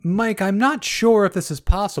Mike, I'm not sure if this is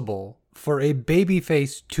possible for a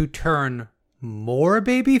babyface to turn more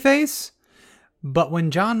babyface, but when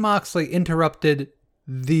Jon Moxley interrupted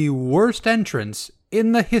the worst entrance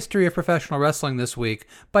in the history of professional wrestling this week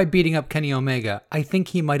by beating up Kenny Omega, I think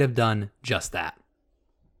he might have done just that.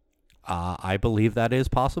 I believe that is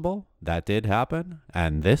possible. That did happen.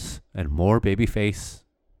 And this and more babyface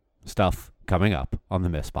stuff coming up on the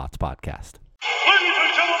Misspots podcast. Ladies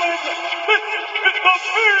and gentlemen, this is the main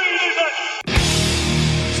event.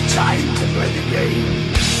 It's time to play the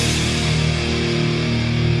game.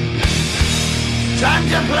 Time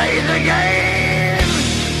to play the game.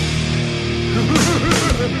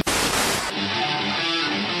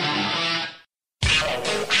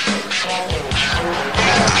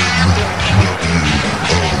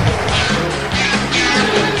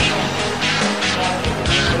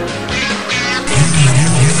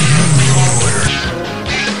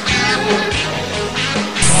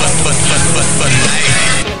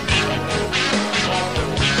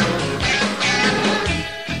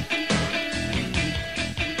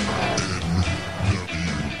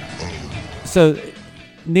 So,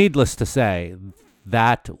 needless to say,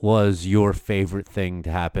 that was your favorite thing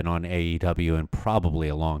to happen on AEW in probably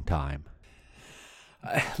a long time.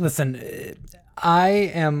 Listen, I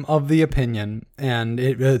am of the opinion, and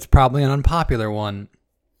it's probably an unpopular one.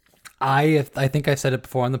 I think I said it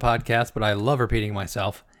before on the podcast, but I love repeating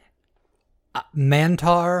myself.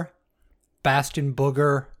 Mantar, Bastion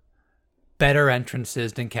Booger, better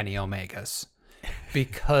entrances than Kenny Omega's.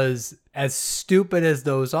 Because as stupid as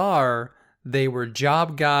those are, they were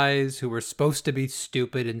job guys who were supposed to be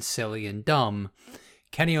stupid and silly and dumb.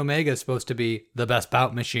 Kenny Omega is supposed to be the best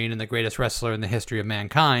bout machine and the greatest wrestler in the history of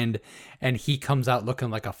mankind, and he comes out looking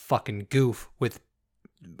like a fucking goof with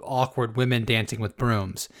awkward women dancing with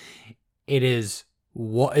brooms. It's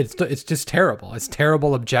just terrible. It's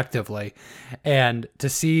terrible objectively. And to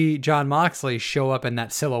see Jon Moxley show up in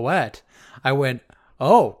that silhouette, I went,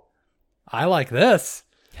 oh, I like this.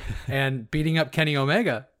 And beating up Kenny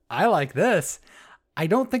Omega, I like this. I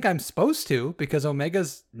don't think I'm supposed to, because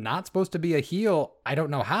Omega's not supposed to be a heel. I don't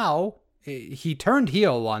know how. He turned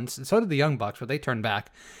heel once, and so did the Young Bucks, but they turned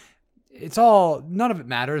back. None of it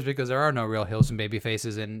matters because there are no real heels and baby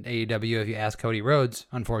faces in AEW if you ask Cody Rhodes,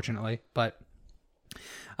 unfortunately. But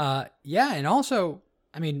yeah, and also,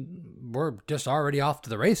 I mean, we're just already off to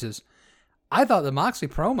the races. I thought the Moxley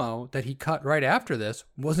promo that he cut right after this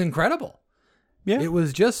was incredible. Yeah. It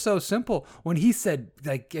was just so simple. When he said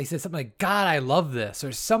something like, God, I love this,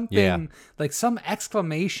 or something like some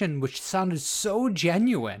exclamation which sounded so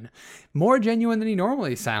genuine, more genuine than he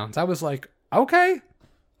normally sounds. I was like, okay,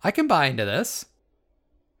 I can buy into this.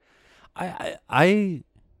 I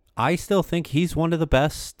still think he's one of the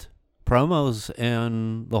best promos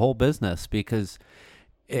in the whole business, because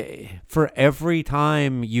for every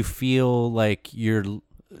time you feel like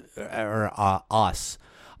us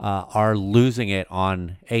are losing it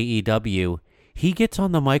on AEW, he gets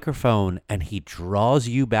on the microphone and he draws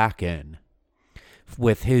you back in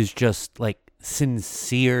with his just like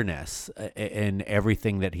sincereness in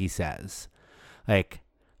everything that he says. Like,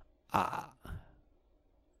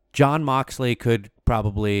 Jon Moxley could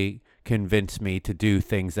probably convince me to do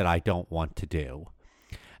things that I don't want to do,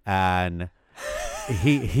 and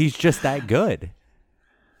he's just that good.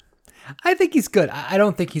 I think he's good. I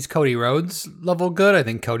don't think he's Cody Rhodes level good. I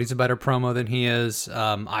think Cody's a better promo than he is.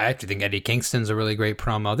 I actually think Eddie Kingston's a really great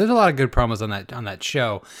promo. There's a lot of good promos on that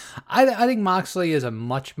show. I think Moxley is a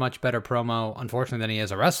much, much better promo, unfortunately, than he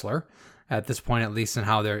is a wrestler at this point, at least in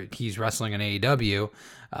how he's wrestling in AEW.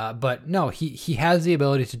 But no, he has the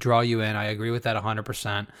ability to draw you in. I agree with that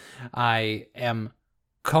 100%. I am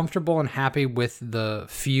comfortable and happy with the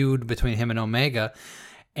feud between him and Omega.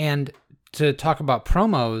 And to talk about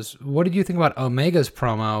promos, what did you think about Omega's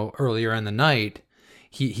promo earlier in the night?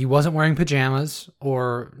 He wasn't wearing pajamas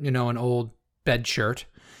or, an old bed shirt.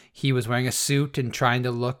 He was wearing a suit and trying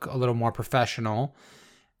to look a little more professional.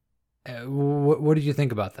 What did you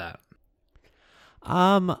think about that?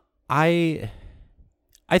 I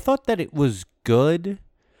thought that it was good,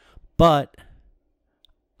 but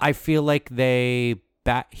I feel like he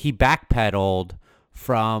backpedaled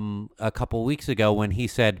from a couple weeks ago when he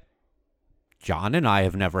said, John and I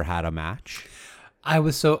have never had a match. I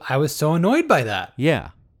was so annoyed by that. Yeah.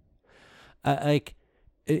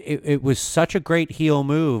 It was such a great heel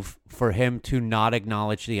move for him to not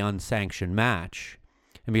acknowledge the unsanctioned match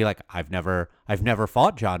and be like, I've never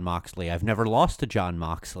fought Jon Moxley. I've never lost to Jon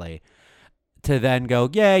Moxley. To then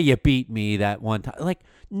go, yeah, you beat me that one time. Like,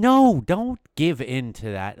 no, don't give in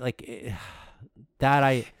to that. Like,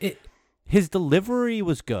 his delivery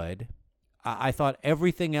was good. I thought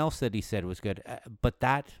everything else that he said was good, but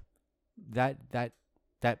that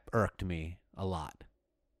irked me a lot.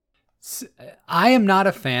 I am not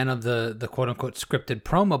a fan of the quote-unquote scripted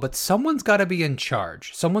promo, but someone's got to be in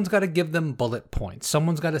charge. Someone's got to give them bullet points.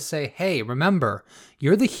 Someone's got to say, hey, remember,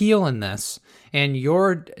 you're the heel in this, and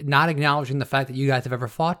you're not acknowledging the fact that you guys have ever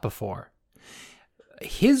fought before.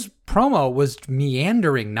 His promo was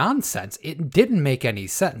meandering nonsense. It didn't make any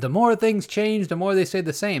sense. The more things change, the more they stay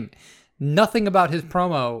the same. Nothing about his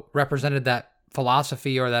promo represented that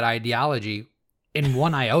philosophy or that ideology in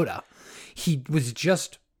one iota. He was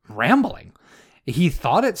just rambling. He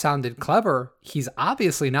thought it sounded clever. He's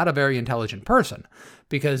obviously not a very intelligent person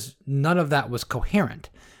because none of that was coherent.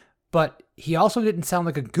 But he also didn't sound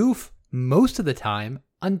like a goof most of the time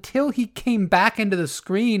until he came back into the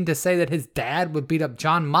screen to say that his dad would beat up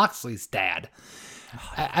Jon Moxley's dad.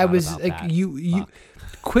 I was like, you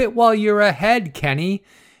quit while you're ahead, Kenny.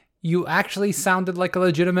 You actually sounded like a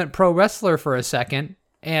legitimate pro wrestler for a second,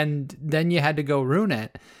 and then you had to go ruin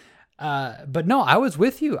it. But no, I was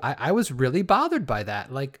with you. I was really bothered by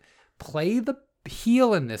that. Like, play the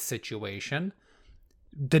heel in this situation.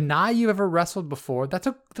 Deny you've ever wrestled before. That's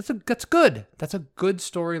good. That's a good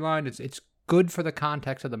storyline. It's good for the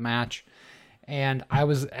context of the match. And I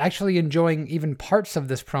was actually enjoying even parts of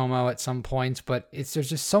this promo at some points, but there's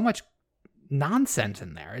just so much nonsense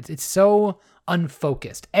in there. It's so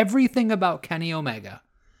unfocused. Everything about Kenny Omega,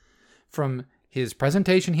 from his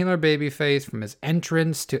presentation heel or babyface, from his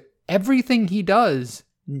entrance to everything he does,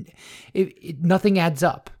 nothing adds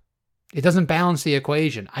up. It doesn't balance the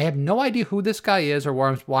equation. I have no idea who this guy is or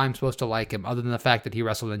why I'm supposed to like him, other than the fact that he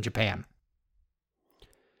wrestled in Japan.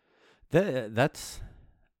 I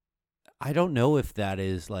don't know if that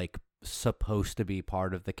is like supposed to be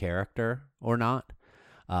part of the character or not.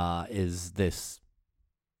 Is this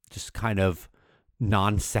just kind of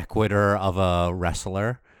non sequitur of a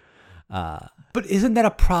wrestler? But isn't that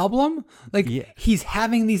a problem? Like, yeah. He's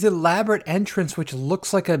having these elaborate entrants, which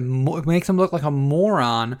makes him look like a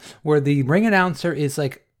moron, where the ring announcer is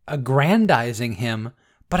like aggrandizing him.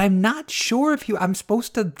 But I'm not sure if I'm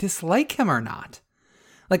supposed to dislike him or not.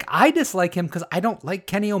 Like, I dislike him because I don't like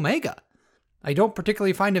Kenny Omega. I don't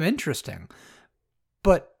particularly find him interesting.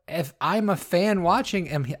 But if I'm a fan watching,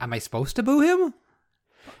 am I supposed to boo him?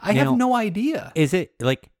 I have no idea. Is it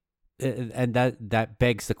like... And that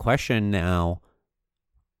begs the question now,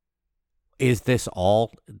 is this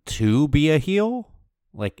all to be a heel?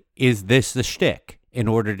 Like, is this the shtick in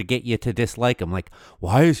order to get you to dislike him? Like,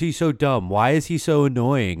 why is he so dumb? Why is he so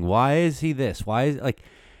annoying? Why is he this?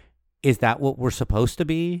 Is that what we're supposed to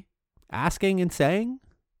be asking and saying?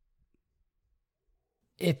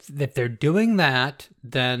 If they're doing that,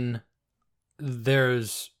 then there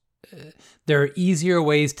are easier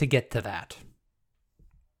ways to get to that.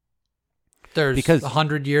 There's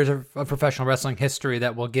 100 years of professional wrestling history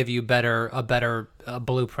that will give you a better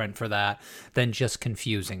blueprint for that than just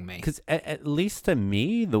confusing me. Because at least to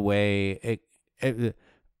me, the way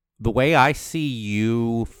I see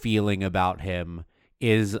you feeling about him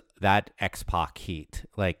is that X-Pac heat.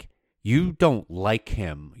 Like, you don't like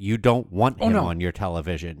him. You don't want him on your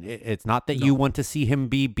television. It's not that you want to see him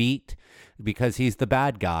be beat because he's the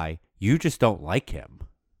bad guy. You just don't like him.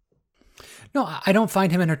 No, I don't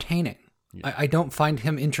find him entertaining. Yeah. I don't find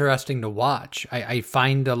him interesting to watch. I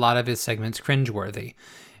find a lot of his segments cringeworthy.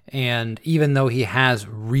 And even though he has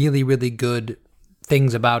really, really good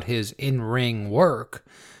things about his in-ring work,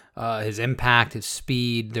 his impact, his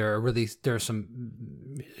speed, he's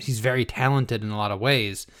very talented in a lot of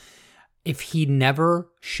ways. If he never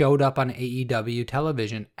showed up on AEW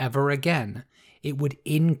television ever again, it would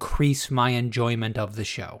increase my enjoyment of the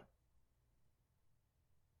show.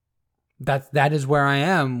 That is where I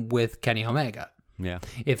am with Kenny Omega. Yeah.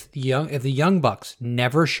 If the Young Bucks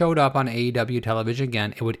never showed up on AEW television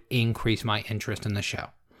again, it would increase my interest in the show.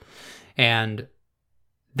 And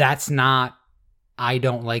that's not, I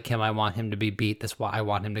don't like him, I want him to be beat, that's why I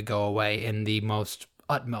want him to go away in the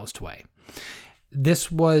utmost way. This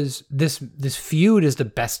feud is the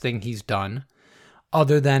best thing he's done,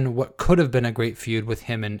 other than what could have been a great feud with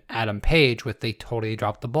him and Adam Page, which they totally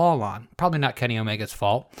dropped the ball on. Probably not Kenny Omega's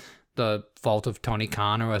fault. The fault of Tony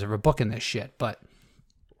Khan or whoever booking this shit, but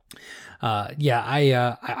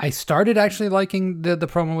I started actually liking the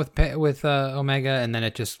promo with Omega, and then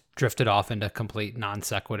it just drifted off into complete non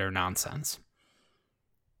sequitur nonsense.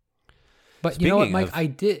 But speaking, you know what, Mike?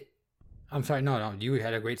 I'm sorry. No, you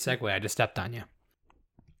had a great segue. I just stepped on you.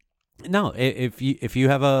 No, if you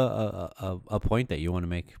have a point that you want to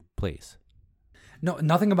make, please. No,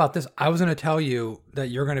 nothing about this. I was going to tell you that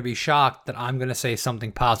you're going to be shocked that I'm going to say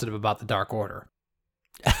something positive about the Dark Order.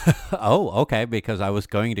 Oh, okay, because I was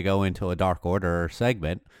going to go into a Dark Order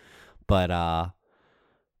segment, but I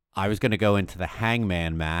was going to go into the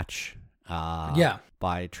Hangman match Yeah.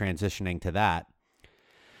 by transitioning to that.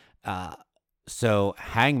 So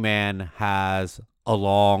Hangman has a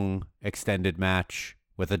long extended match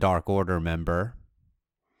with a Dark Order member,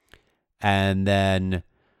 and then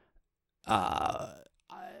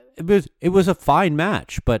it was a fine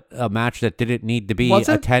match, but a match that didn't need to be Was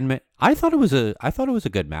a it? 10-minute. I thought it was a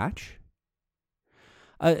good match.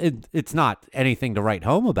 It's not anything to write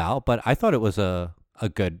home about, but I thought it was a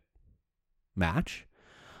good match.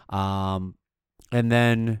 And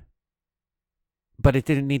then, but it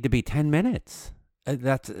didn't need to be 10 minutes.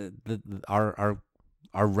 That's our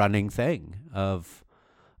running thing of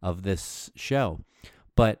this show.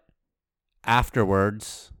 But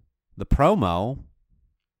afterwards, the promo,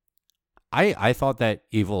 I thought that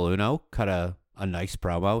Evil Uno cut a nice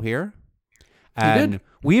promo here. And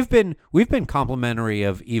we've been complimentary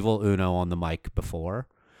of Evil Uno on the mic before,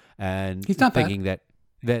 and He's not bad. thinking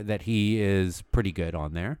that he is pretty good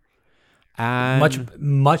on there. And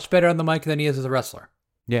Much better on the mic than he is as a wrestler.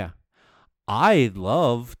 yeah, I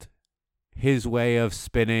loved his way of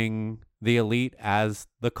spinning the Elite as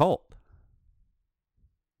the Cult.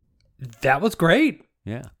 That was great.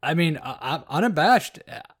 Yeah, I mean, I'm unabashed.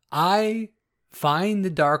 I find the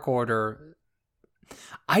Dark Order.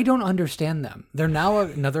 I don't understand them. They're now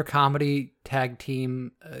another comedy tag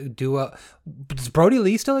team duo. Does Brody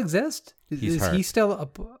Lee still exist? He's hurt. He still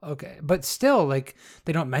okay? But still, like,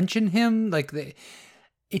 they don't mention him. Like,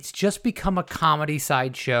 it's just become a comedy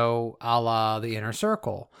sideshow, a la the Inner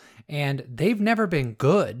Circle, and they've never been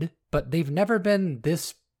good, but they've never been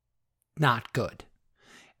this not good.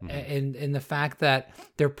 And the fact that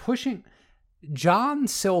they're pushing John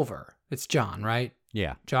Silver. It's John, right?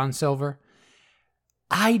 yeah. John Silver.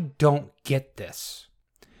 I don't get this.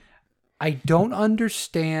 I don't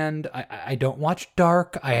understand. I don't watch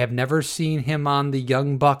Dark. I have never seen him on the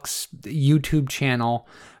Young Bucks YouTube channel.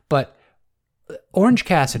 But Orange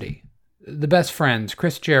Cassidy, the Best Friends,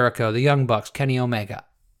 Chris Jericho, the Young Bucks, Kenny Omega.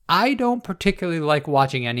 I don't particularly like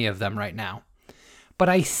watching any of them right now. But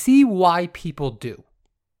I see why people do.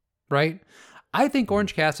 Right? I think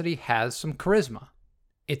Orange Cassidy has some charisma.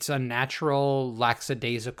 It's a natural,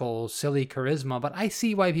 lackadaisical, silly charisma, but I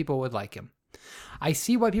see why people would like him. I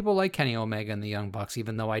see why people like Kenny Omega and the Young Bucks,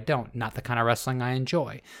 even though I don't. Not the kind of wrestling I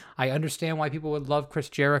enjoy. I understand why people would love Chris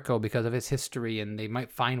Jericho because of his history, and they might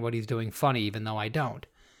find what he's doing funny, even though I don't.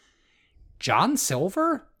 John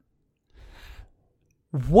Silver?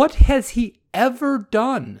 What has he ever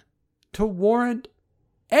done to warrant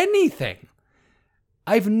anything?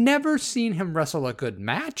 I've never seen him wrestle a good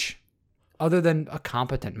match, other than a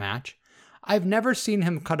competent match. I've never seen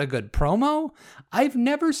him cut a good promo. I've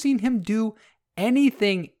never seen him do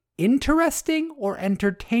anything interesting or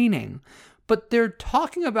entertaining. But they're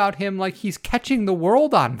talking about him like he's catching the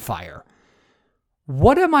world on fire.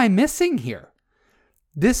 What am I missing here?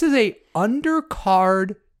 This is a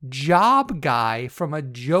undercard job guy from a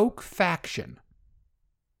joke faction.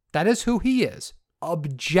 That is who he is,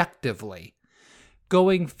 objectively.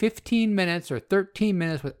 Going 15 minutes or 13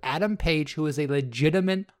 minutes with Adam Page, who is a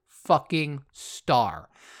legitimate fucking star.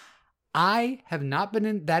 I have not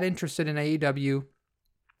been that interested in AEW,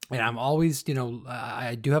 and I'm always,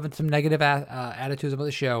 I do have some negative attitudes about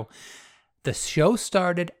the show. The show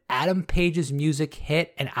started, Adam Page's music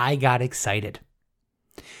hit, and I got excited.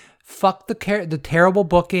 Fuck the terrible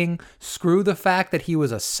booking. Screw the fact that he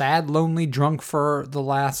was a sad, lonely drunk for the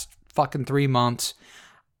last fucking 3 months.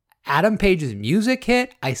 Adam Page's music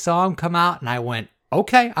hit. I saw him come out and I went,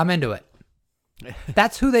 okay, I'm into it.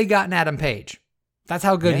 That's who they got in Adam Page. That's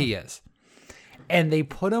how good he is. And they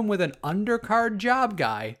put him with an undercard job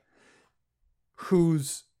guy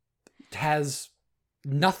has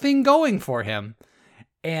nothing going for him.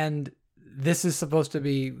 And this is supposed to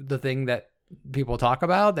be the thing that people talk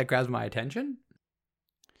about that grabs my attention.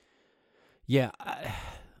 Yeah.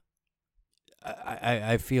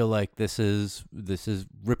 I feel like this is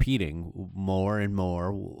repeating more and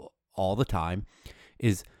more all the time.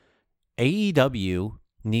 Is AEW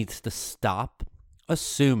needs to stop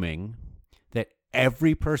assuming that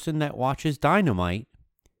every person that watches Dynamite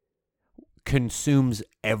consumes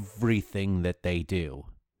everything that they do.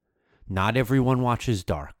 Not everyone watches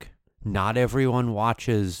Dark. Not everyone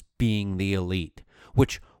watches Being the Elite.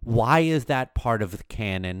 Why is that part of the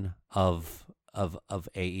canon of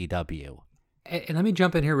AEW? And let me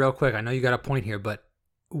jump in here real quick. I know you got a point here, but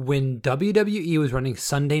when WWE was running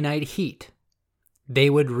Sunday Night Heat, they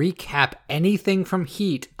would recap anything from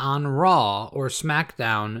Heat on Raw or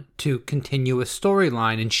SmackDown to continue a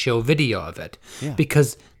storyline and show video of it. Yeah.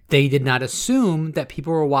 Because they did not assume that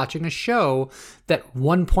people were watching a show that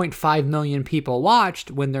 1.5 million people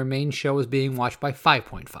watched when their main show was being watched by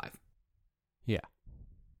 5.5. Yeah.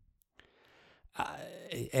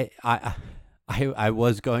 I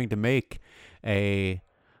was going to make a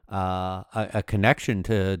connection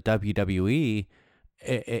to WWE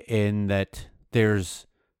in that there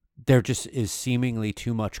just is seemingly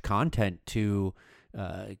too much content to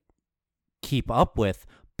keep up with,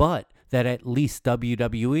 but that at least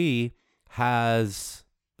WWE has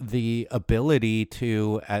the ability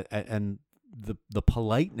to and the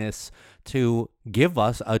politeness to give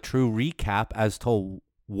us a true recap as to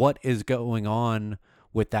what is going on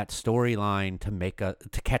with that storyline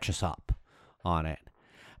to catch us up on it.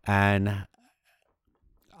 And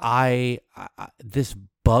I this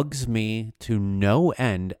bugs me to no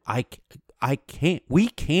end. We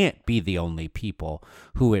can't be the only people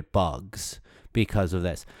who it bugs because of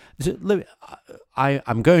this.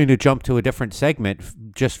 I'm going to jump to a different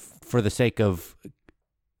segment just for the sake of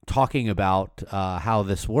talking about how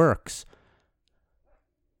this works.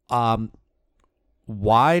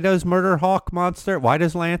 Why does Murder Hawk Monster, why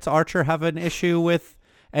does Lance Archer have an issue with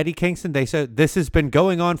Eddie Kingston? They said this has been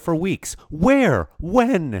going on for weeks. Where?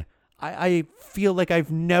 When? I feel like I've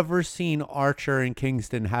never seen Archer and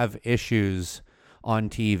Kingston have issues on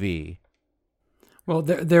TV. Well,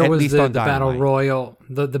 there was the battle Dynamite. royal,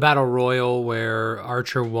 the battle royal where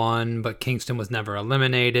Archer won, but Kingston was never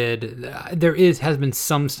eliminated. Has been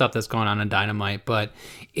some stuff that's going on in Dynamite, but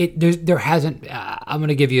there hasn't. I'm going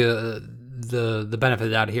to give you the benefit of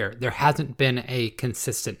the doubt here. There hasn't been a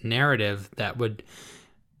consistent narrative that would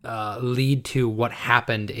lead to what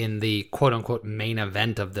happened in the quote unquote main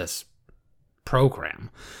event of this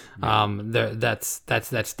program. That's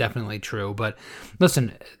definitely true. But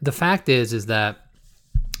listen, the fact is that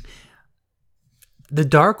the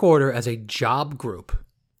Dark Order as a job group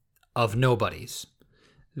of nobodies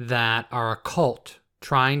that are a cult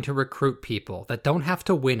trying to recruit people that don't have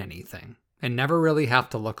to win anything and never really have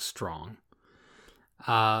to look strong,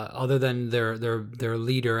 other than their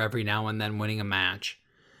leader every now and then winning a match.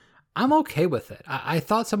 I'm okay with it. I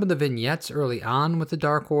thought some of the vignettes early on with the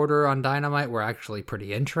Dark Order on Dynamite were actually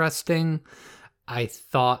pretty interesting. I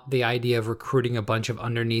thought the idea of recruiting a bunch of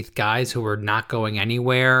underneath guys who were not going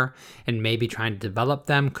anywhere and maybe trying to develop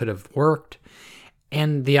them could have worked.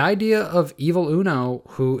 And the idea of Evil Uno,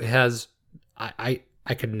 who has... I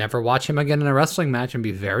could never watch him again in a wrestling match and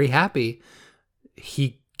be very happy.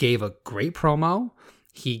 He gave a great promo.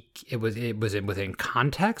 It was within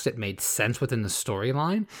context. It made sense within the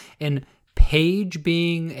storyline. And Paige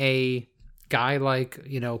being a guy like,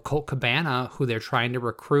 Colt Cabana, who they're trying to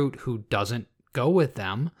recruit, who doesn't go with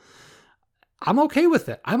them, I'm okay with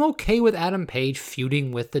it. I'm okay with Adam Page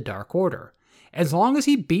feuding with the Dark Order, as long as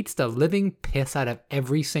he beats the living piss out of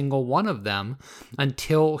every single one of them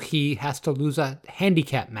until he has to lose a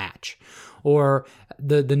handicap match or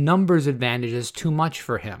the numbers advantage is too much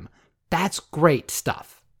for him. That's great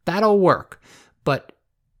stuff. That'll work. But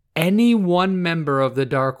any one member of the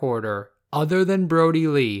Dark Order other than Brody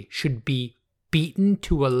Lee should be beaten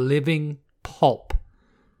to a living pulp.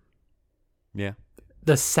 Yeah.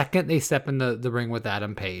 The second they step in the ring with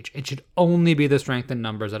Adam Page. It should only be the strength in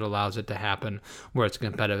numbers that allows it to happen where it's a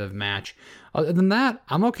competitive match. Other than that,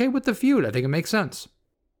 I'm okay with the feud. I think it makes sense.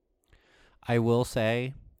 I will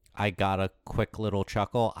say I got a quick little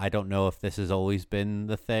chuckle. I don't know if this has always been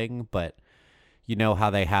the thing, but you know how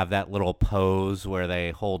they have that little pose where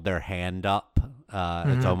they hold their hand up?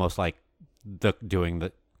 It's almost like doing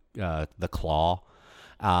the claw.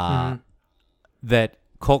 That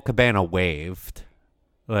Colt Cabana waved.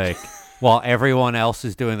 Like, while everyone else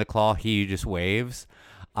is doing the claw, he just waves.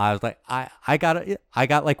 I was like, I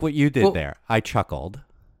got like what you did there. I chuckled.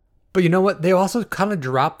 But you know what? They also kind of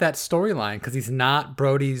dropped that storyline because he's not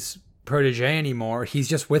Brody's protege anymore. He's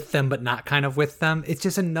just with them, but not kind of with them. It's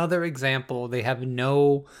just another example. They have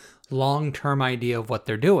no long-term idea of what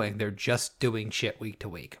they're doing. They're just doing shit week to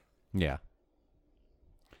week. Yeah.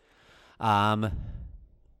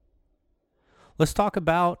 Let's talk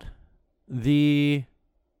about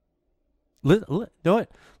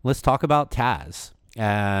Let's talk about Taz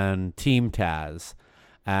and Team Taz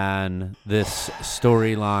and this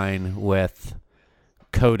storyline with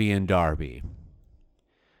Cody and Darby,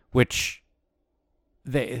 which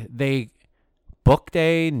they booked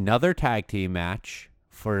another tag team match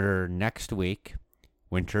for next week.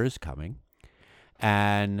 Winter is coming,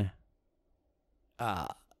 and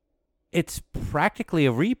it's practically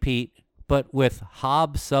a repeat, but with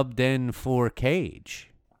Hobbs subbed in for Cage.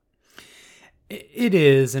 It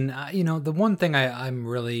is, and the one thing I'm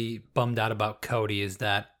really bummed out about Cody is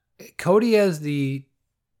that Cody as the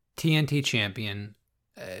TNT champion,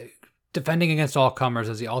 defending against all comers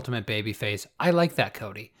as the ultimate babyface. I like that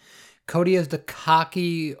Cody. Cody is the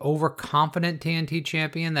cocky, overconfident TNT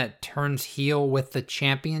champion that turns heel with the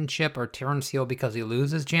championship or turns heel because he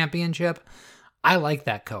loses championship. I like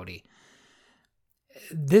that Cody.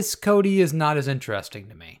 This Cody is not as interesting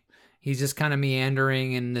to me. He's just kind of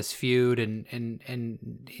meandering in this feud, and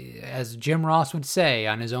as Jim Ross would say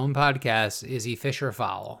on his own podcast, is he fish or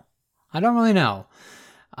fowl? I don't really know.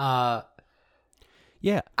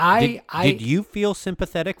 Yeah. Did you feel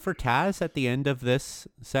sympathetic for Taz at the end of this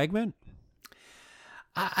segment?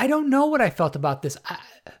 I don't know what I felt about this.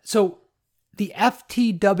 So the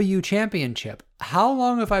FTW championship, how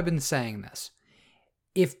long have I been saying this?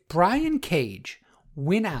 If Brian Cage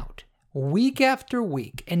went out week after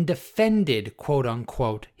week and defended, quote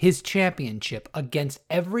unquote, his championship against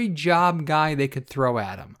every job guy they could throw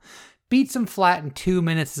at him, beats him flat in 2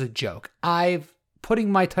 minutes is a joke. I've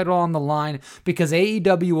putting my title on the line because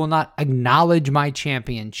AEW will not acknowledge my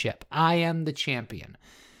championship. I am the champion.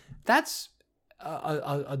 That's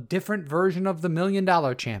a different version of the $1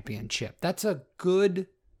 Million Championship. That's a good,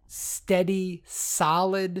 steady,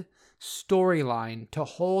 solid storyline to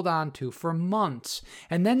hold on to for months.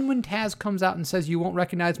 And then when Taz comes out and says, you won't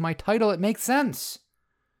recognize my title, it makes sense.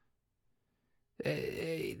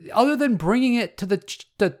 Other than bringing it to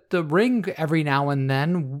the ring every now and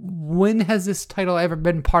then, when has this title ever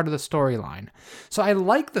been part of the storyline? So I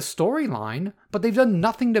like the storyline, but they've done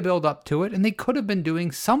nothing to build up to it, and they could have been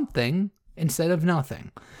doing something instead of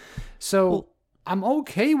nothing. So I'm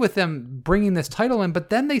okay with them bringing this title in, but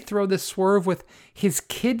then they throw this swerve with his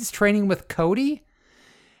kids training with Cody.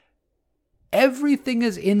 Everything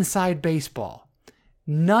is inside baseball.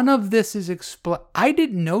 None of this is I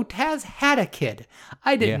didn't know Taz had a kid.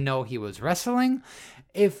 I didn't know he was wrestling.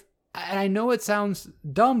 And I know it sounds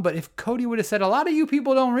dumb, but if Cody would have said, a lot of you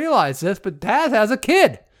people don't realize this, but Taz has a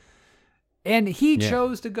kid. And he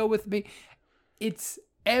chose to go with me.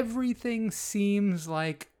 Everything seems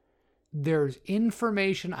like there's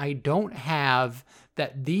information I don't have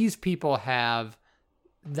that these people have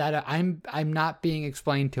that I'm not being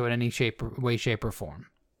explained to in any way, shape, or form.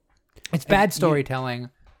 It's bad storytelling,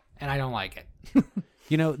 and I don't like it.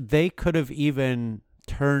 They could have even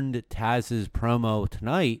turned Taz's promo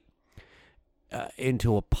tonight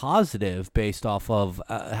into a positive based off of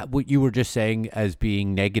what you were just saying as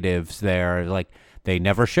being negatives there. Like, they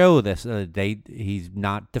never show this. He's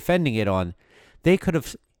not defending it on. They could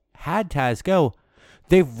have had Taz go,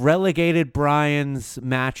 they've relegated Bryan's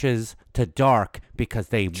matches to dark because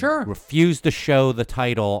they refused to show the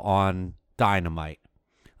title on Dynamite.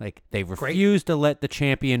 Like, they refused to let the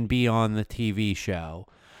champion be on the TV show.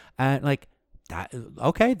 And, like, that,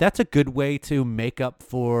 okay, that's a good way to make up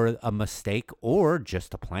for a mistake, or just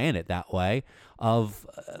to plan it that way, of,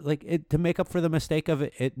 to make up for the mistake of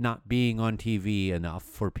it not being on TV enough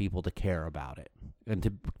for people to care about it and to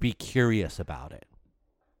be curious about it.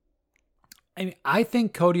 I mean, I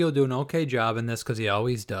think Cody will do an okay job in this because he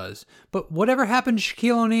always does. But whatever happened to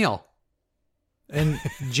Shaquille O'Neal? And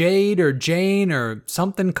Jade or Jane or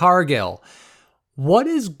something Cargill. What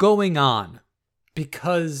is going on?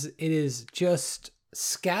 Because it is just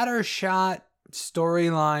scattershot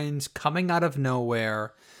storylines coming out of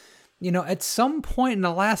nowhere. At some point in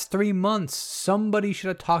the last 3 months, somebody should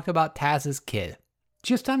have talked about Taz's kid.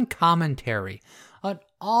 Just on commentary.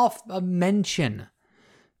 A mention.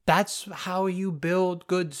 That's how you build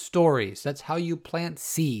good stories. That's how you plant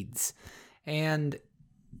seeds. And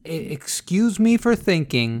excuse me for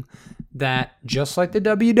thinking that, just like the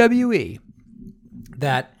WWE,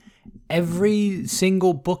 that every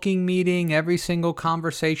single booking meeting, every single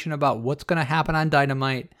conversation about what's going to happen on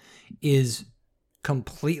Dynamite is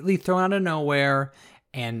completely thrown out of nowhere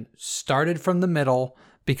and started from the middle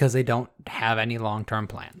because they don't have any long-term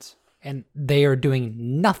plans. And they are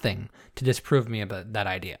doing nothing to disprove me about that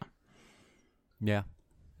idea. Yeah.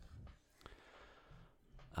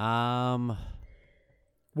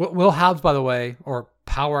 Will Hobbs, by the way, or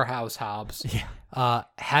Powerhouse Hobbs,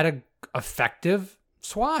 had a effective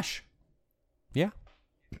swash. Yeah.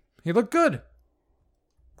 He looked good.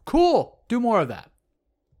 Cool. Do more of that.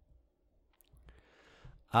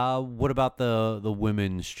 What about the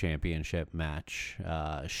women's championship match?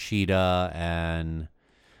 Shida and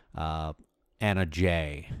Anna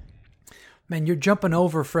Jay. Man, you're jumping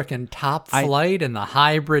over frickin' Top Flight and the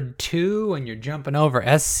Hybrid 2, and you're jumping over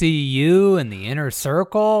SCU and the Inner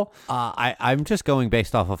Circle. I'm just going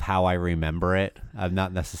based off of how I remember it. I'm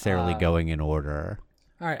not necessarily going in order.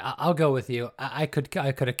 All right, I'll go with you. I could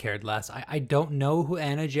have cared less. I don't know who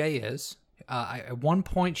Anna Jay is. At one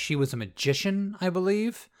point, she was a magician, I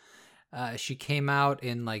believe. She came out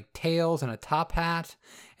in like tails and a top hat,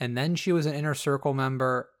 and then she was an Inner Circle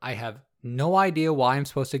member. I have no idea why I'm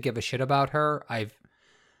supposed to give a shit about her.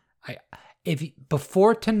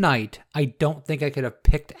 Before tonight, I don't think I could have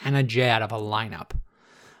picked Anna Jay out of a lineup.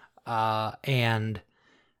 And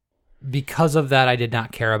because of that, I did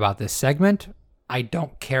not care about this segment. I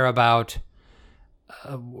don't care about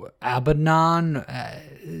Abaddon.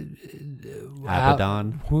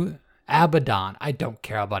 Abaddon. I don't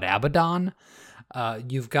care about Abaddon.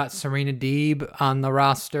 You've got Serena Deeb on the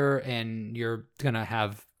roster, and you're going to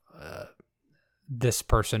have this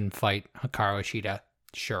person fight Hikaru Shida.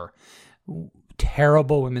 Sure.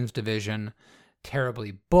 Terrible women's division.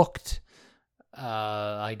 Terribly booked.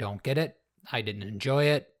 I don't get it. I didn't enjoy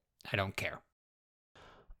it. I don't care.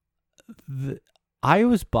 I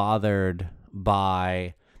was bothered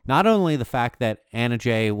by not only the fact that Anna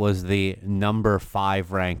Jay was the number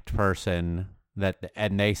 5 ranked person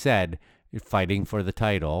and they said fighting for the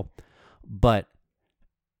title, but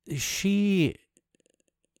she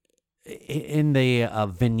in the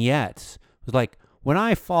vignettes was like, when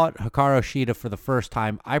I fought Hikaru Shida for the first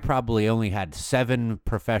time, I probably only had 7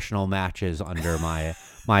 professional matches under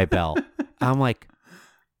my belt. I'm like,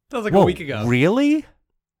 that was like a week ago. Really?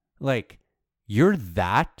 Like, you're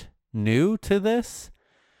that new to this?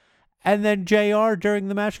 And then JR during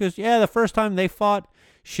the match goes, yeah, the first time they fought,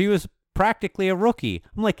 she was practically a rookie.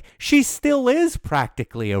 I'm like, she still is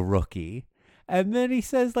practically a rookie. And then he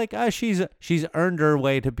says, like, she's earned her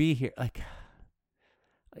way to be here. Like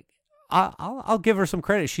I'll give her some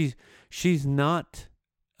credit. She's not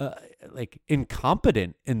like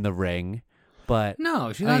incompetent in the ring, but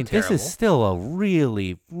no, she's not terrible. This is still a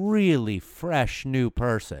really, really fresh new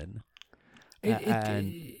person.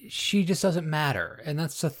 She just doesn't matter, and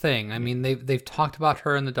that's the thing. I mean, they've talked about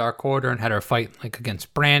her in the Dark Order and had her fight like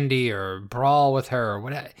against Brandy or brawl with her or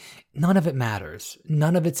whatever. None of it matters.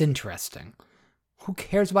 None of it's interesting. Who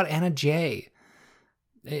cares about Anna Jay?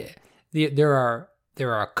 There are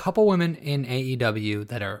a couple women in AEW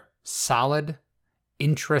that are solid,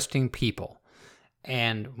 interesting people,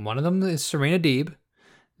 and one of them is Serena Deeb.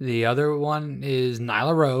 The other one is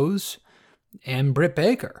Nyla Rose and Britt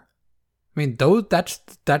Baker. I mean, that's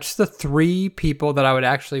the 3 people that I would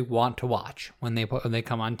actually want to watch when they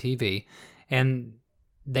come on TV, and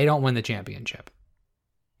they don't win the championship.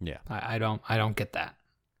 Yeah, I don't get that.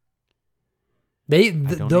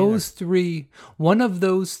 Those 3, one of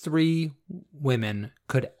those 3 women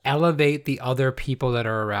could elevate the other people that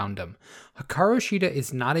are around them. Hikaru Shida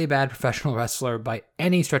is not a bad professional wrestler by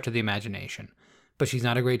any stretch of the imagination, but she's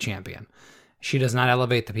not a great champion. She does not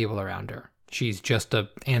elevate the people around her. She's just an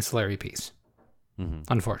ancillary piece,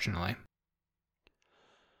 unfortunately.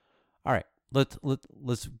 All right,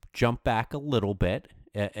 let's jump back a little bit,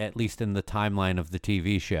 at least in the timeline of the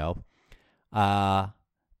TV show,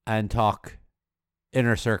 and talk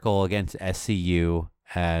Inner Circle against SCU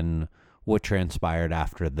and what transpired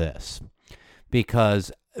after this.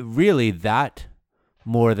 Because really that,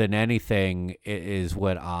 more than anything, is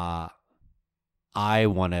what I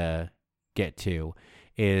want to get to,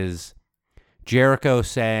 is Jericho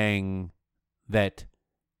saying that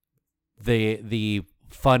the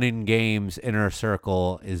fun and games Inner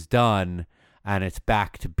Circle is done and it's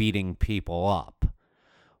back to beating people up.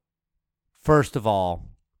 First of all,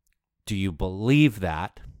 do you believe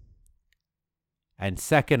that? And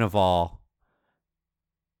second of all,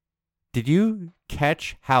 did you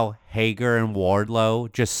catch how Hager and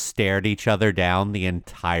Wardlow just stared each other down the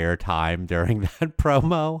entire time during that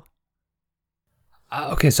promo?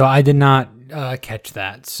 Okay, so I did not catch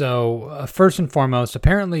that. So first and foremost,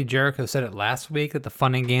 apparently Jericho said it last week that the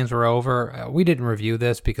fun and games were over. We didn't review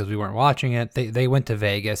this because we weren't watching it. They went to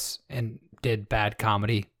Vegas and did bad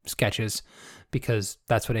comedy sketches because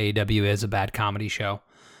that's what AEW is, a bad comedy show,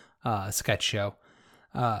 sketch show.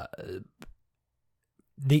 The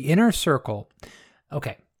Inner Circle.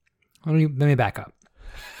 Okay, let me back up.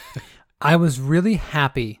 I was really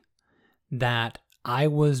happy that I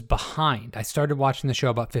was behind. I started watching the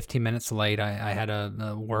show about 15 minutes late. I had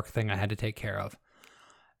a work thing I had to take care of.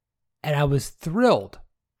 And I was thrilled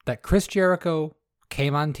that Chris Jericho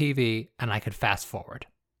came on TV and I could fast forward.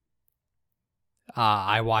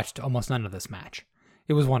 I watched almost none of this match.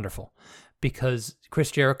 It was wonderful because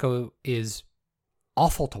Chris Jericho is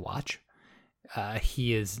awful to watch.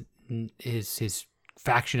 He is his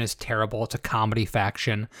faction is terrible. It's a comedy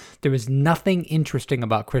faction. There was nothing interesting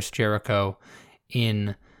about Chris Jericho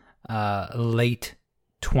in late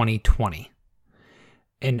 2020.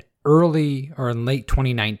 In late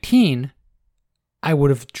 2019, I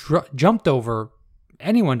would have jumped over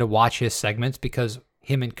anyone to watch his segments because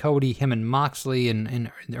him and Cody, him and Moxley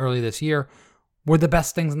in early this year were the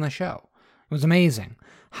best things in the show. It was amazing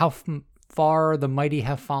how far the mighty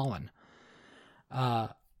have fallen.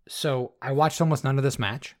 So I watched almost none of this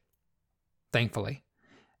match, thankfully.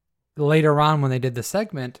 Later on, when they did the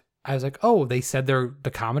segment, I was like, oh, they said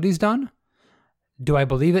the comedy's done? Do I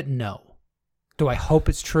believe it? No. Do I hope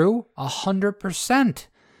it's true? 100%.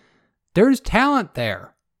 There's talent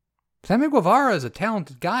there. Sammy Guevara is a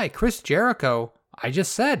talented guy. Chris Jericho, I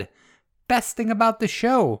just said, best thing about the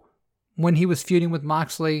show when he was feuding with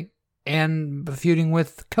Moxley and feuding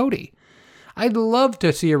with Cody. I'd love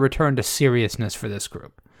to see a return to seriousness for this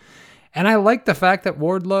group. And I like the fact that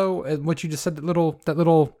Wardlow, what you just said, that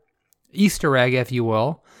little Easter egg, if you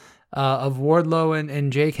will, of Wardlow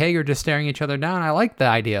and Jake Hager just staring each other down. I like the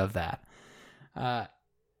idea of that.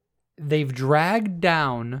 They've dragged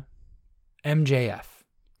down MJF,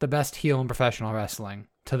 the best heel in professional wrestling,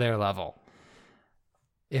 to their level.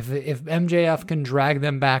 If MJF can drag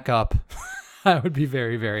them back up, I would be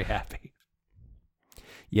very, very happy.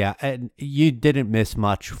 Yeah, and you didn't miss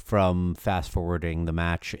much from fast forwarding the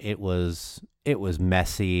match. It was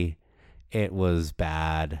messy. It was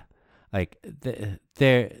bad. Like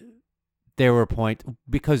there were points,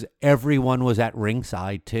 because everyone was at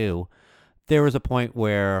ringside too. There was a point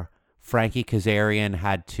where Frankie Kazarian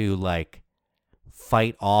had to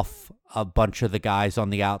fight off a bunch of the guys on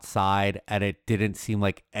the outside, and it didn't seem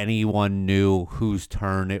like anyone knew whose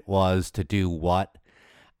turn it was to do what,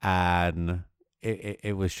 and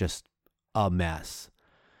it was just a mess.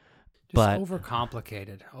 But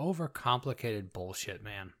overcomplicated bullshit,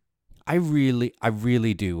 man. I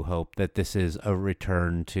really do hope that this is a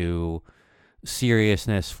return to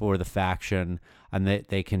seriousness for the faction, and that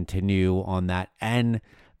they continue on that, and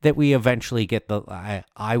that we eventually get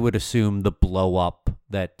I would assume the blow up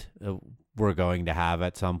that we're going to have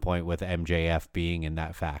at some point with MJF being in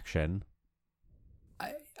that faction.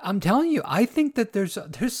 I'm telling you, I think that there's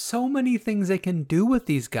so many things they can do with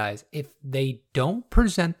these guys if they don't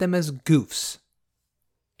present them as goofs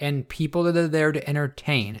and people that are there to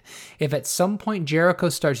entertain. If at some point Jericho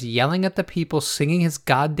starts yelling at the people singing his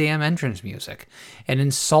goddamn entrance music and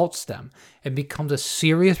insults them and becomes a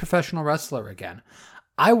serious professional wrestler again,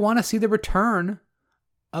 I want to see the return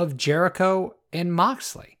of Jericho and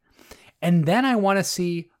Moxley. And then I want to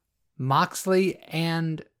see Moxley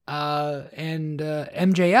and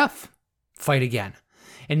MJF fight again.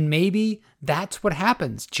 And maybe that's what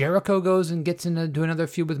happens. Jericho goes and gets into another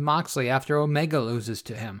feud with Moxley after Omega loses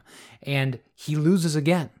to him, and he loses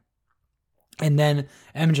again. And then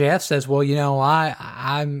MJF says, well,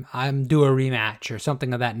 I'm due a rematch or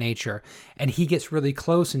something of that nature. And he gets really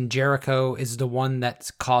close, and Jericho is the one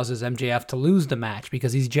that causes MJF to lose the match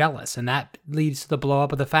because he's jealous, and that leads to the blow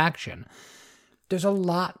up of the faction. There's a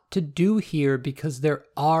lot to do here because there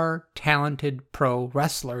are talented pro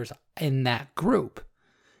wrestlers in that group.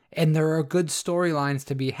 And there are good storylines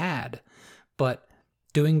to be had. But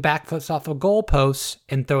doing backflips off of goalposts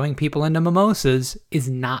and throwing people into mimosas is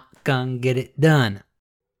not gonna get it done.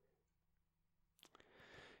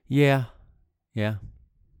 Yeah,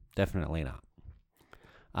 definitely not.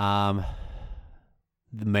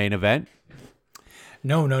 The main event?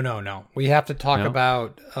 No. We have to talk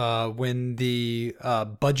about when the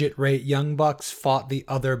budget rate Young Bucks fought the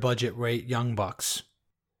other budget rate Young Bucks.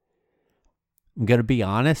 I'm going to be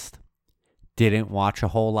honest, didn't watch a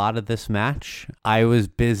whole lot of this match. I was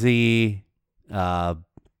busy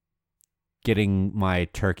getting my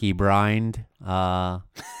turkey brined on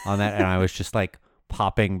that, and I was just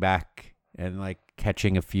popping back and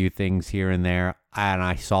catching a few things here and there, and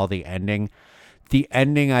I saw the ending. The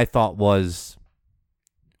ending I thought was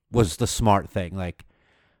the smart thing. All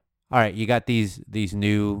right, you got these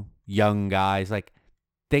new young guys.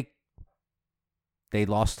 They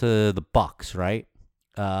lost to the Bucks, right?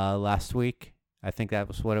 Last week. I think that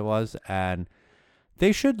was what it was. And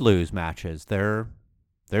they should lose matches. They're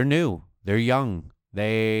new. They're young.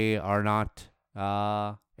 They are not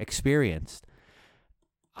experienced.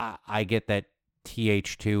 I get that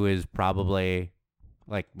TH2 is probably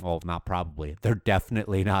not probably. They're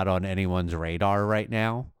definitely not on anyone's radar right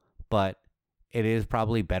now. But it is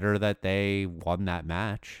probably better that they won that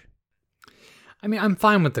match. I mean, I'm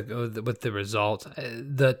fine with the result.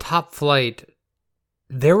 The Top Flight,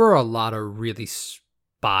 there were a lot of really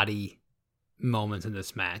spotty moments in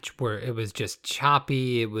this match where it was just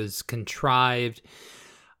choppy, it was contrived.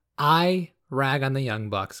 I rag on the Young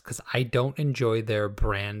Bucks because I don't enjoy their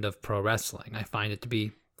brand of pro wrestling. I find it to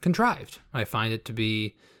be contrived. I find it to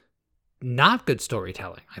be not good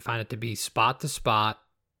storytelling. I find it to be spot to spot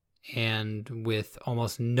and with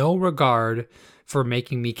almost no regard for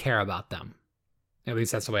making me care about them. At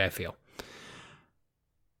least that's the way I feel.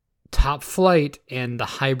 Top Flight and the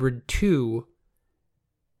Hybrid 2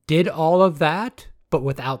 did all of that, but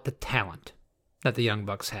without the talent that the Young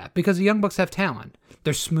Bucks have. Because the Young Bucks have talent.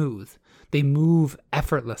 They're smooth. They move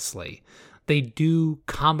effortlessly. They do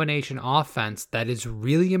combination offense that is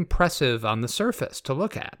really impressive on the surface to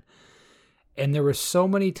look at. And there were so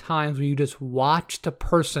many times where you just watched a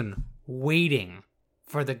person waiting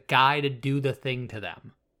for the guy to do the thing to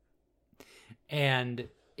them. And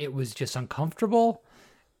it was just uncomfortable,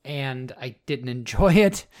 and I didn't enjoy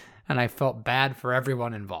it, and I felt bad for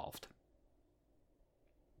everyone involved.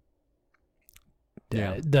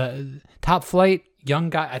 Yeah. The Top Flight, young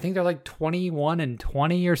guy, I think they're like 21 and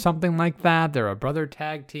 20 or something like that. They're a brother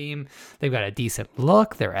tag team. They've got a decent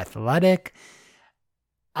look. They're athletic.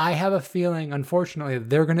 I have a feeling, unfortunately,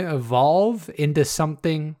 they're going to evolve into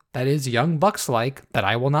something that is Young Bucks-like that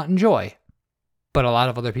I will not enjoy, but a lot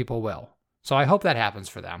of other people will. So I hope that happens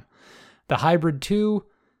for them. The Hybrid 2,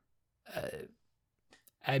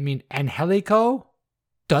 Angelico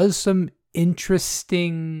does some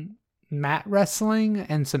interesting mat wrestling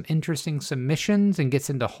and some interesting submissions and gets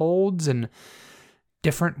into holds in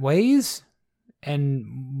different ways.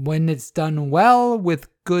 And when it's done well with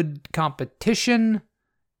good competition,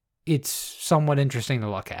 it's somewhat interesting to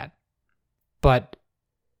look at. But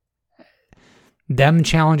them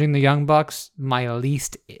challenging the Young Bucks,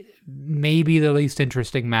 maybe the least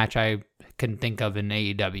interesting match I can think of in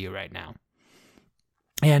AEW right now.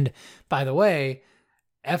 And by the way,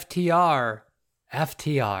 FTR,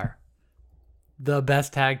 the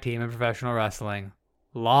best tag team in professional wrestling,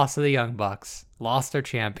 lost to the Young Bucks, lost their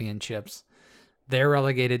championships. They're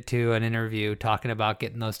relegated to an interview talking about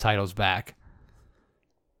getting those titles back.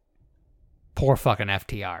 Poor fucking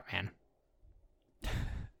FTR, man.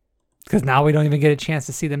 Because now we don't even get a chance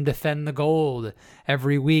to see them defend the gold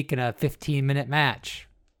every week in a 15-minute match.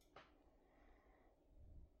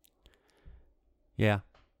 Yeah.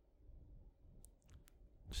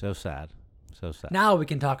 So sad. So sad. Now we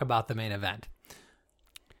can talk about the main event.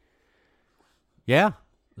 Yeah.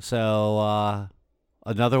 So,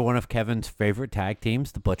 another one of Kevin's favorite tag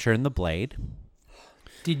teams, the Butcher and the Blade.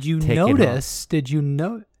 Did you Taking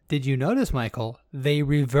notice, Michael, they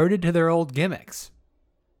reverted to their old gimmicks?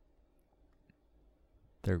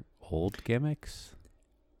 Their old gimmicks?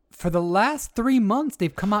 For the last 3 months,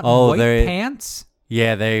 they've come out in white pants.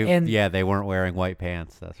 Yeah, they weren't wearing white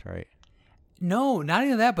pants. That's right. No, not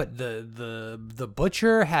even that, but the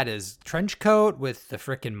Butcher had his trench coat with the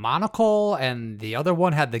frickin' monocle, and the other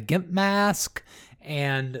one had the gimp mask,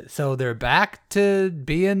 and so they're back to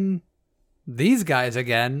being these guys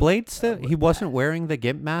again. Blade still, he wasn't wearing the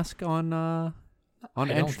gimp mask on I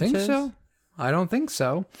entrances? don't think so. I don't think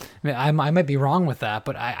so. I mean, I might be wrong with that,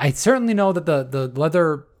 but I certainly know that the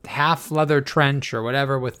leather, half leather trench or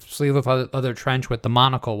whatever with sleeveless leather trench with the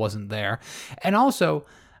monocle wasn't there. And also,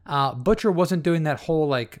 Butcher wasn't doing that whole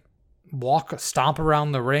like stomp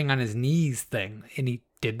around the ring on his knees thing, and he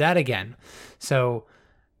did that again. So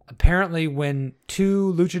apparently when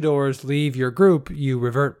two luchadors leave your group, you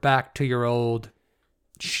revert back to your old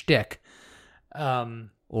shtick.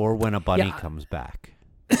 Or when a bunny comes back.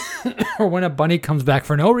 Or when a bunny comes back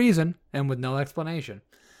for no reason and with no explanation.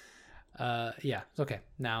 Yeah, it's okay.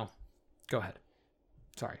 Now, go ahead.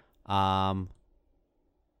 Sorry.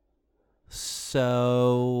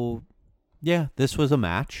 So, yeah, this was a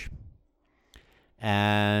match.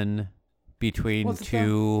 And between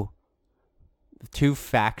two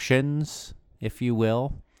factions, if you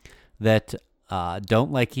will, that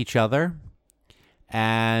don't like each other.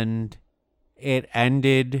 And it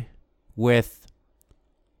ended with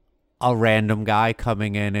a random guy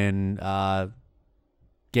coming in and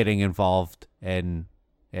getting involved in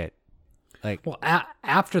it. Like, well,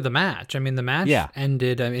 after the match, I mean, the match Yeah.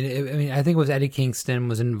 ended. I mean, I think it was Eddie Kingston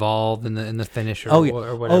was involved in the finish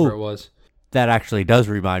or whatever it was. That actually does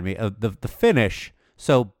remind me of the finish.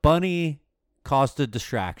 So Bunny caused a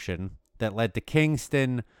distraction that led to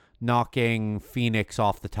Kingston knocking Phoenix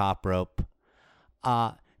off the top rope.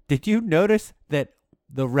 Did you notice that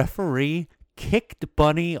the referee kicked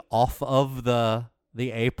Bunny off of the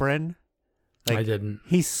apron? Like, I didn't.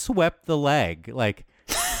 He swept the leg, like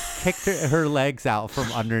kicked her legs out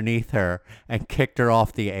from underneath her and kicked her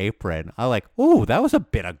off the apron. I like, ooh, that was a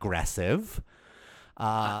bit aggressive.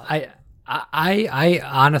 I I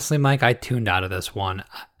honestly, Mike, I tuned out of this one.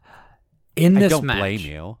 In this I don't match, blame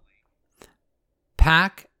you.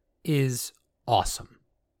 Pac is awesome.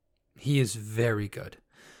 He is very good.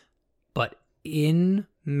 But in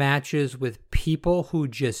matches with people who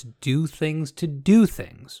just do things to do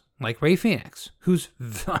things, like Ray Phoenix, who's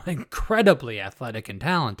incredibly athletic and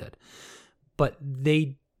talented, but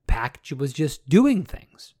Pac was just doing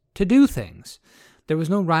things to do things. There was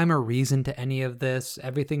no rhyme or reason to any of this.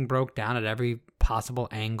 Everything broke down at every possible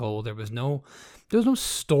angle. There was no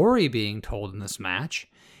story being told in this match.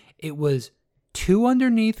 It was two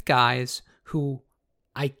underneath guys who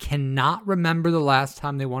I cannot remember the last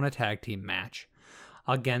time they won a tag team match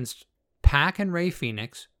against Pac and Ray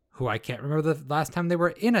Phoenix, who I can't remember the last time they were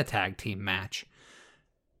in a tag team match,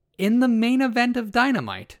 in the main event of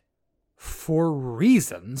Dynamite for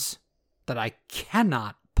reasons that I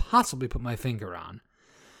cannot possibly put my finger on.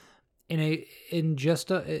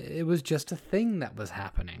 It was just a thing that was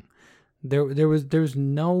happening. There was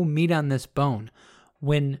no meat on this bone.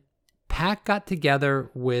 When Pac got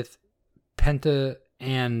together with Penta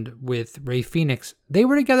and with Ray Phoenix, they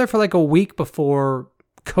were together for like a week before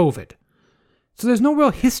COVID. So there's no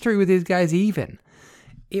real history with these guys even.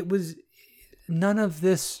 None of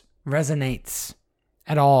this resonates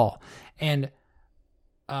at all. And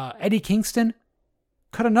Eddie Kingston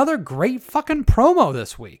cut another great fucking promo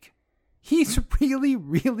this week. He's really,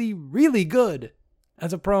 really, really good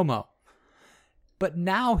as a promo. But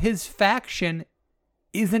now his faction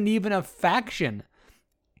isn't even a faction.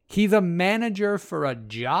 He's a manager for a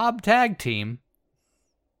job tag team.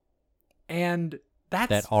 And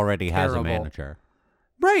that already terrible. Has a manager.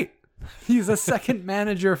 Right. He's a second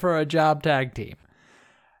manager for a job tag team.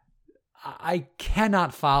 I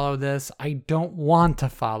cannot follow this. I don't want to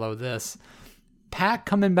follow this. Pac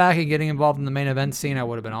coming back and getting involved in the main event scene, I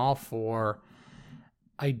would have been all for.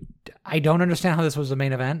 I don't understand how this was the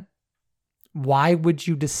main event. Why would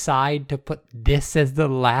you decide to put this as the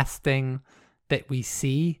last thing that we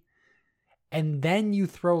see? And then you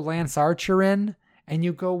throw Lance Archer in and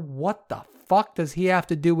you go, what the fuck does he have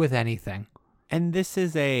to do with anything? And this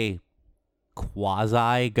is a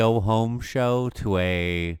quasi go home show to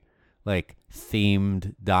a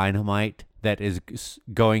themed Dynamite that is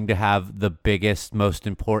going to have the biggest, most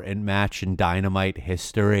important match in Dynamite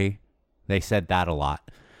history. They said that a lot,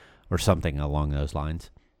 or something along those lines.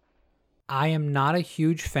 I am not a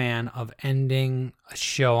huge fan of ending a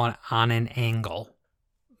show on an angle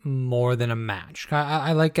more than a match.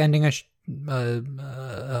 I like ending a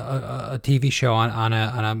TV show on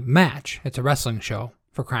a match. It's a wrestling show,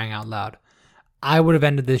 for crying out loud. I would have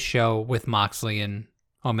ended this show with Moxley and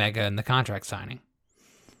Omega and the contract signing.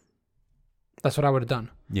 That's what I would have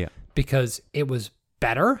done. Yeah. Because it was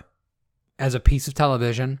better as a piece of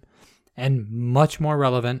television and much more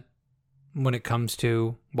relevant when it comes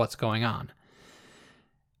to what's going on.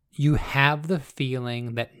 You have the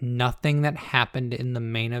feeling that nothing that happened in the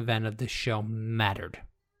main event of the show mattered.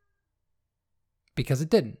 Because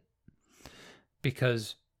it didn't.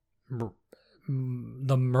 Because the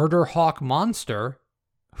Murder Hawk monster,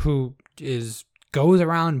 who goes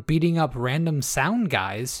around beating up random sound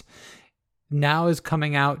guys, now is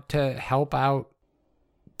coming out to help out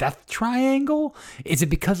Death Triangle? Is it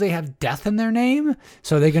because they have death in their name?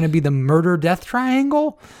 So they're going to be the Murder Death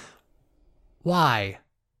Triangle? Why?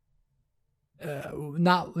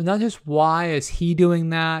 Not just why is he doing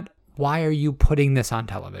that? Why are you putting this on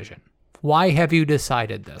television? Why have you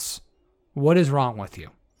decided this? What is wrong with you?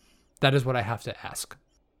 That is what I have to ask.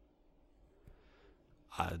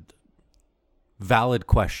 Valid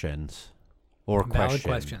questions. Or Valid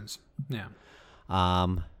questions. Yeah.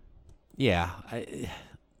 Yeah.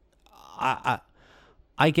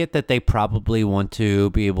 I get that they probably want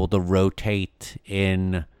to be able to rotate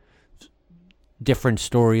in different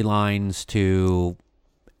storylines to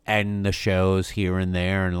end the shows here and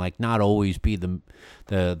there, and not always be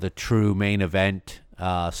the true main event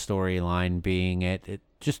storyline being it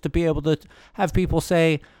just to be able to have people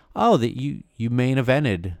say, oh, that you main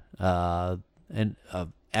evented an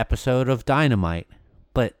episode of Dynamite.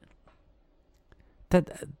 But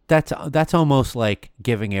that's almost like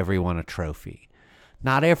giving everyone a trophy.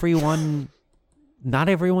 Not everyone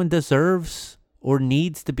deserves or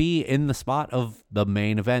needs to be in the spot of the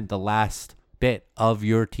main event, the last bit of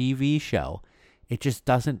your TV show. It just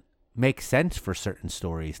doesn't make sense for certain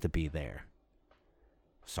stories to be there.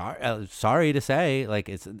 Sorry to say,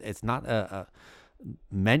 it's not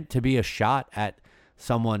meant to be a shot at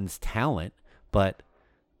someone's talent, but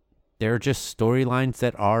they're just storylines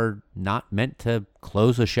that are not meant to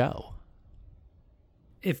close a show.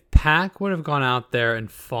 If Pac would have gone out there and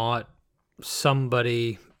fought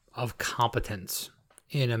somebody of competence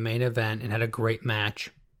in a main event and had a great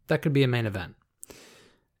match, that could be a main event.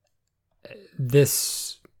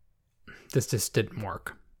 This just didn't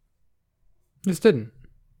work. This didn't.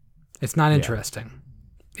 It's not interesting.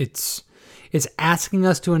 It's asking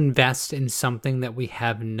us to invest in something that we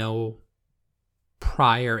have no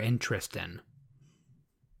prior interest in.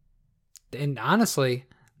 And honestly,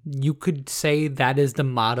 you could say that is the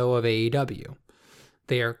motto of AEW.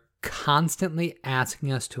 They are constantly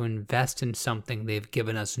asking us to invest in something they've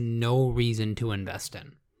given us no reason to invest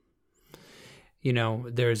in. You know,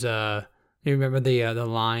 there's you remember the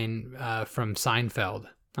line from Seinfeld. I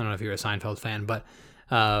don't know if you're a Seinfeld fan, but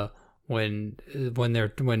when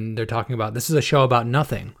they're talking about, this is a show about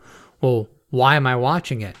nothing. Well, why am I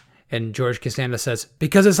watching it? And George Costanza says,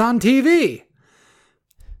 because it's on TV.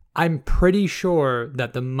 I'm pretty sure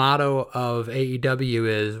that the motto of AEW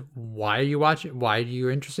is, why are you watching? Why are you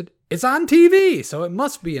interested? It's on TV, so it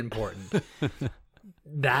must be important.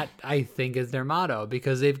 That, I think, is their motto,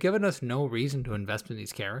 because they've given us no reason to invest in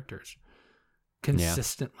these characters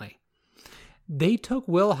consistently. Yeah. They took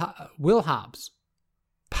Will Hobbs,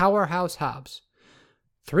 Powerhouse Hobbs.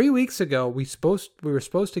 3 weeks ago, we were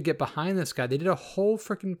supposed to get behind this guy. They did a whole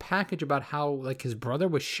freaking package about how, like, his brother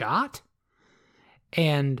was shot.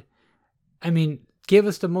 And, I mean, gave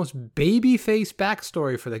us the most babyface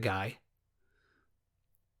backstory for the guy.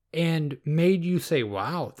 And made you say,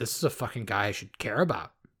 wow, this is a fucking guy I should care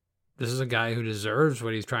about. This is a guy who deserves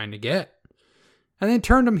what he's trying to get. And then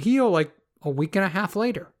turned him heel like a week and a half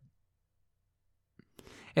later.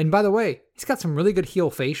 And by the way, he's got some really good heel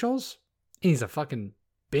facials. And he's a fucking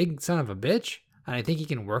big son of a bitch. And I think he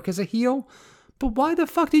can work as a heel. But why the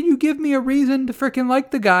fuck did you give me a reason to freaking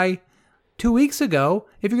like the guy 2 weeks ago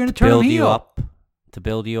if you're going to turn him heel? To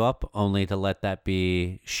build you up, only to let that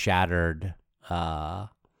be shattered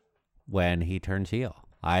when he turns heel.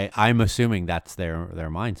 I'm assuming that's their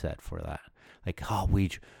mindset for that. Like, oh,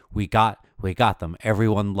 we got them.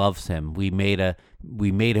 Everyone loves him. We made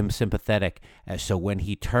him sympathetic, so when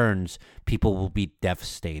he turns, people will be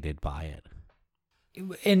devastated by it.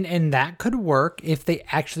 And that could work if they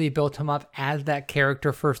actually built him up as that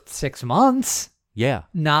character for 6 months. Yeah.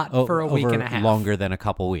 Not for a week and a half. Longer than a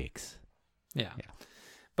couple weeks. Yeah.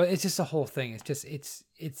 But it's just a whole thing. It's just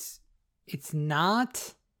it's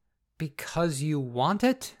not because you want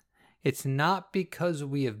it. It's not because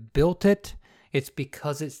we have built it. It's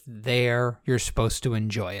because it's there. You're supposed to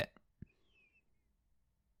enjoy it.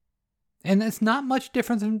 And it's not much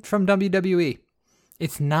different from WWE.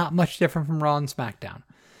 It's not much different from Raw and SmackDown.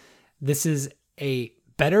 This is a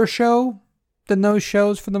better show than those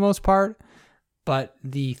shows for the most part, but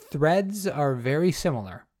the threads are very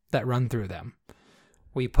similar that run through them.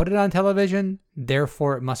 We put it on television,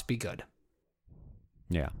 therefore it must be good.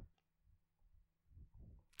 Yeah.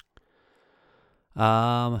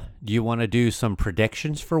 Do you want to do some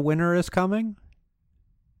predictions for winter is coming?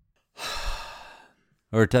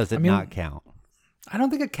 Or does it not count? I don't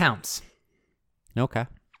think it counts. Okay.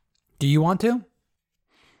 Do you want to?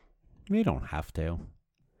 We don't have to.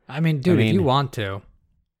 I mean, dude, if you want to.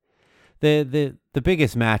 The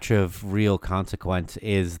biggest match of real consequence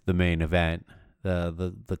is the main event,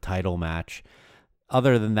 the title match.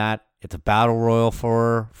 Other than that, it's a battle royal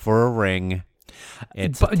for a ring.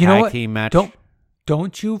 It's a tag team match.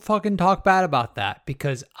 Don't you fucking talk bad about that,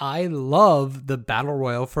 because I love the battle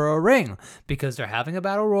royal for a ring, because they're having a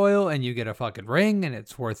battle royal and you get a fucking ring and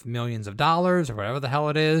it's worth millions of dollars or whatever the hell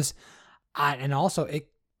it is. And also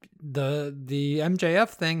the MJF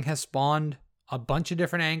thing has spawned a bunch of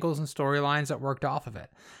different angles and storylines that worked off of it.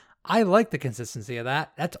 I like the consistency of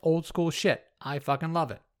that. That's old school shit. I fucking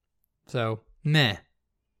love it. So, meh.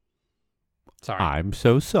 Sorry. I'm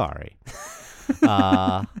so sorry.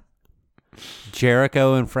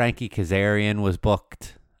 Jericho and Frankie Kazarian was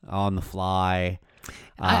booked on the fly.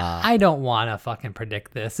 I don't want to fucking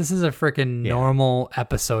predict this. This is a freaking normal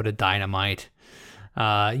episode of Dynamite.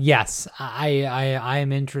 Yes, I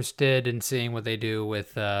am interested in seeing what they do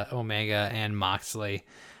with Omega and Moxley.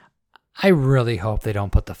 I really hope they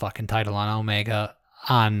don't put the fucking title on Omega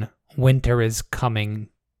on Winter is Coming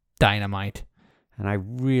Dynamite. And I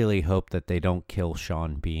really hope that they don't kill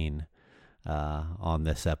Sean Bean on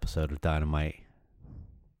this episode of Dynamite.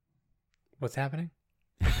 What's happening?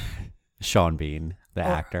 Sean Bean, the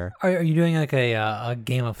actor. Are you doing like a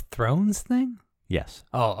Game of Thrones thing? Yes.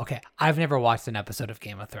 Oh, okay. I've never watched an episode of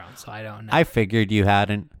Game of Thrones, so I don't know. I figured you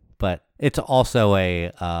hadn't, but it's also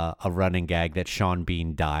a running gag that Sean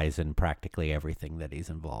Bean dies in practically everything that he's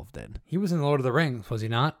involved in. He was in Lord of the Rings, was he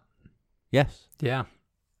not? Yes. Yeah.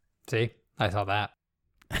 See? I saw that.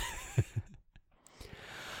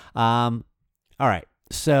 All right.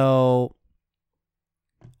 So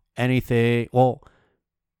anything? Well,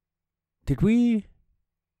 did we?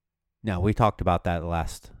 No, we talked about that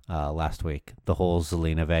last week. The whole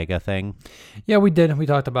Zelina Vega thing. Yeah, we did. We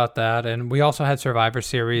talked about that, and we also had Survivor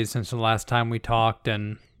Series since the last time we talked.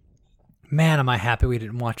 And man, am I happy we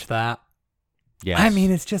didn't watch that. Yes. I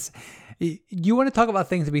mean, it's just you want to talk about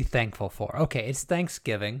things to be thankful for. Okay, it's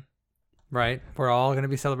Thanksgiving, right? We're all going to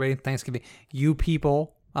be celebrating Thanksgiving. You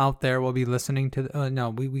people out there will be listening to. No,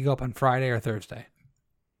 we go up on Friday or Thursday.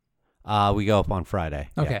 We go up on Friday.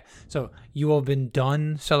 Okay, Yeah. so you will have been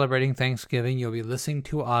done celebrating Thanksgiving. You'll be listening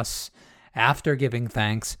to us after giving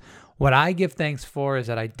thanks. What I give thanks for is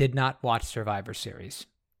that I did not watch Survivor Series.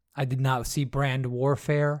 I did not see brand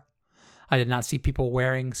warfare. I did not see people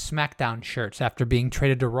wearing SmackDown shirts after being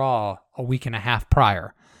traded to Raw a week and a half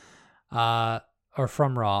prior, or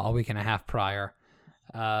from Raw a week and a half prior.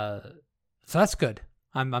 So that's good.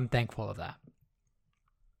 I'm thankful of that.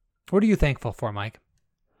 What are you thankful for, Mike?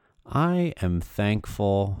 I am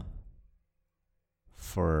thankful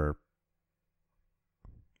for.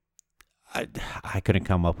 I couldn't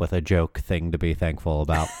come up with a joke thing to be thankful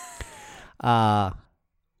about. I'm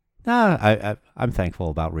thankful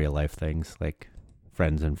about real life things like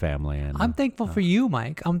friends and family. And I'm thankful for you,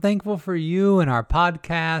 Mike. I'm thankful for you and our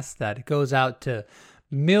podcast that goes out to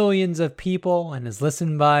millions of people and is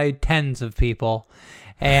listened by tens of people.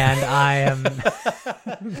 And I am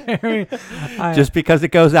just because it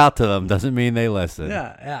goes out to them doesn't mean they listen.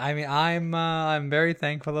 Yeah, I mean, I'm very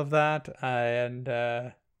thankful of that, and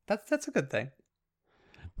that's a good thing.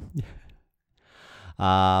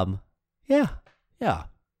 Yeah,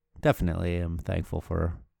 definitely. I'm thankful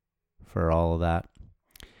for all of that.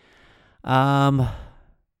 All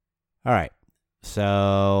right.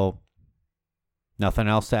 So, nothing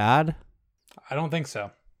else to add? I don't think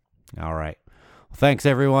so. All right. Well, thanks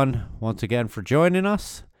everyone once again for joining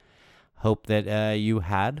us. Hope that you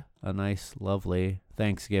had a nice, lovely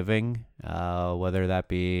Thanksgiving, whether that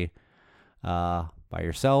be by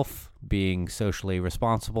yourself, being socially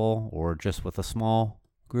responsible, or just with a small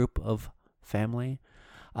group of family.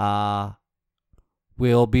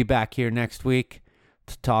 We'll be back here next week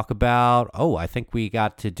to talk about, I think we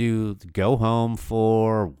got to do Go Home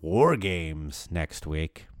for War Games next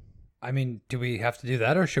week. I mean, do we have to do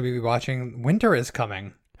that, or should we be watching Winter is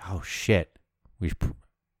Coming? Oh, shit. We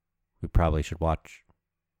probably should watch.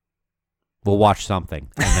 We'll watch something,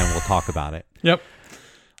 and then we'll talk about it. Yep.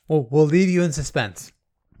 We'll leave you in suspense.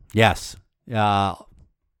 Yes. All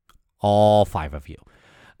 5 of you.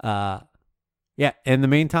 Yeah, in the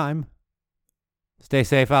meantime, stay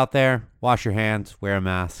safe out there. Wash your hands. Wear a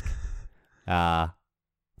mask.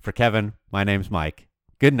 For Kevin, my name's Mike.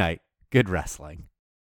 Good night. Good wrestling.